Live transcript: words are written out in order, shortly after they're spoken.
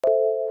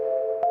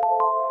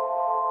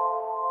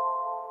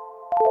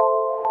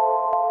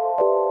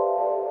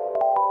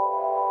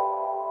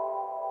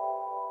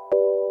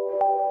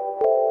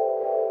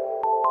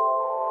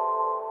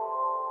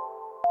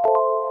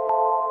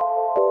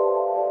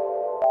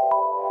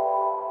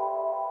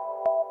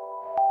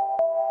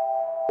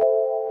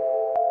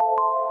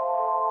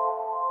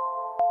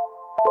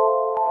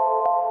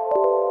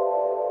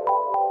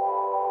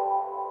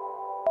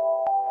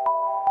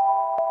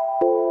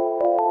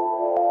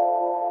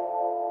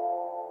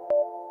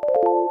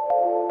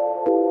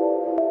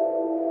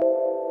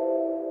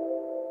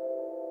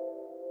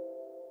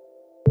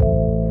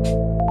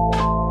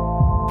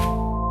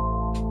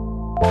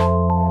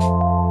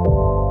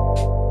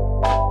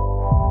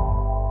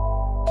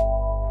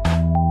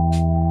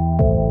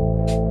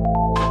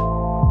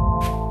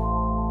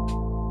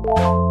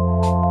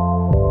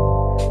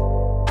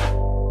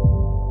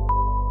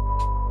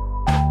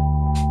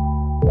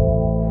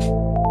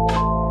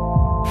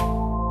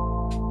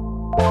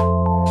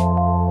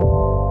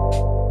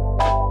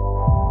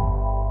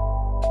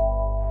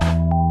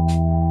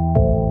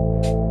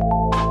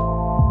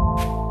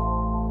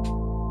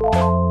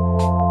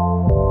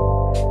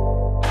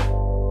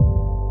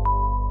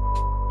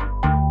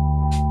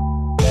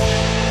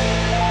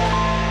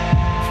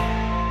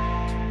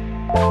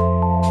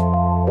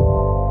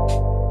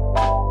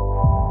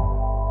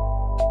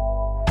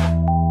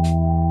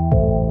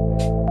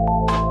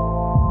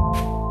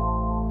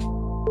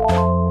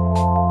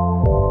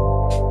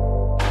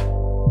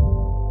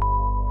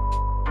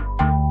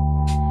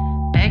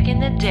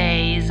the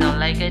days, all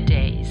like a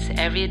days.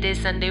 Every day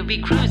Sunday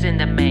we cruise in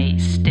the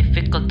maze.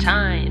 Difficult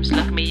times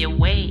look me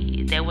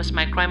away. There was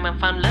my crime and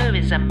found love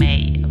is a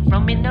May.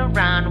 Roaming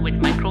around with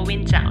my crew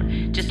in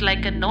town. Just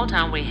like an old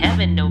town we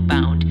having no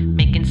bound.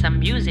 Making some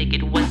music,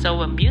 it was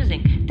so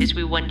amusing. This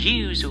we want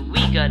you, so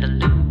we gotta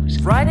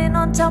lose. Riding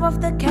on top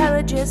of the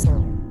carriages.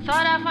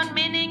 Thought I found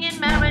meaning in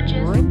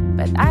marriages,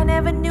 But I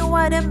never knew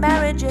what a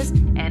marriage is.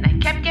 and I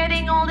kept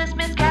getting all these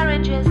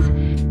miscarriages.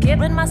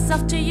 Giving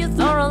myself to you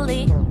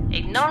thoroughly.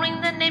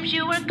 Ignoring the names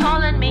you were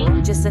calling me.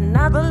 Just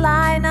another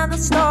line on the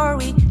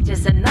story.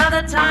 Just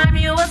another time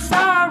you were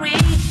sorry.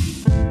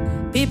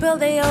 People,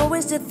 they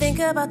always did think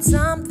about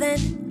something.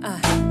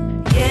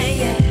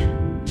 Yeah.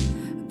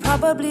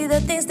 Probably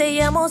the things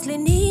they are mostly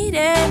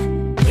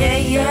needed.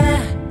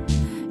 Yeah.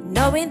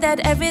 Knowing that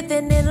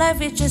everything in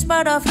life is just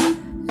part of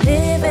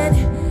living.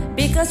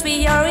 Because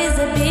we are is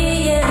a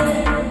being.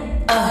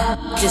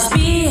 Just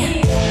be.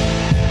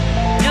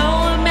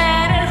 No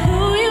matter who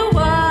you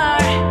are,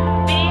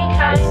 be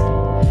kind.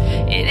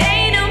 It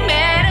ain't no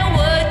matter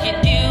what you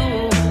do,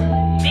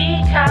 be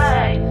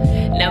kind.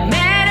 No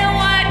matter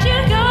what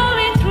you're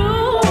going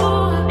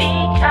through, be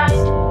kind,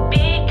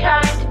 be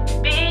kind,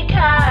 be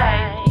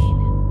kind.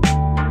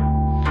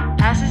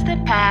 Past is the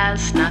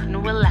past,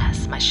 nothing will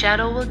last. My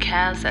shadow will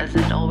cast as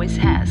it always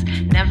has.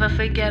 Never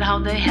forget how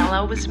the hell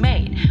I was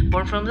made.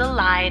 Born from the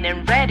light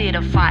and ready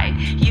to fight.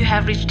 You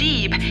have reached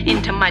deep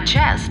into my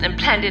chest and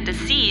planted the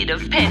seed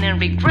of pain and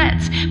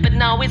regrets. But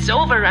now it's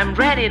over, I'm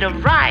ready to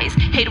rise.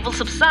 Hate will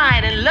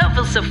subside and love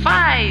will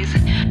suffice.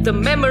 The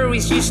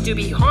memories used to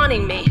be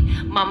haunting me.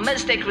 My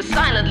mistake was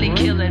silently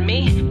killing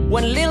me.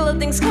 When little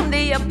things come,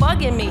 they are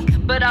bugging me.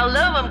 But I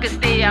love them cause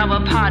they are a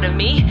part of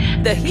me.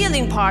 The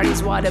healing part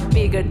is what a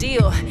bigger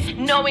deal.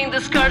 Knowing the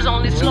scars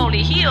only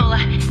slowly heal.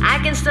 I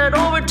can start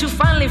over to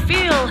finally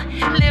feel.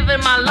 Living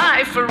my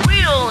life for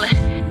real.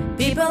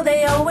 People,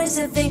 they always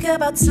did think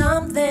about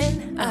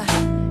something.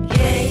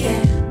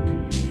 Yeah.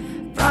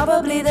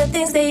 Probably the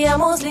things they are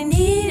mostly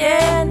needed.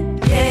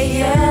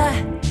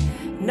 Yeah.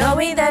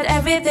 Knowing that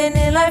everything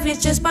in life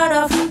is just part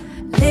of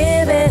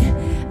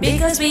living.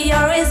 Because we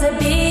are is a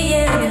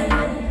being.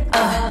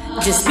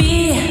 Just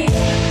be.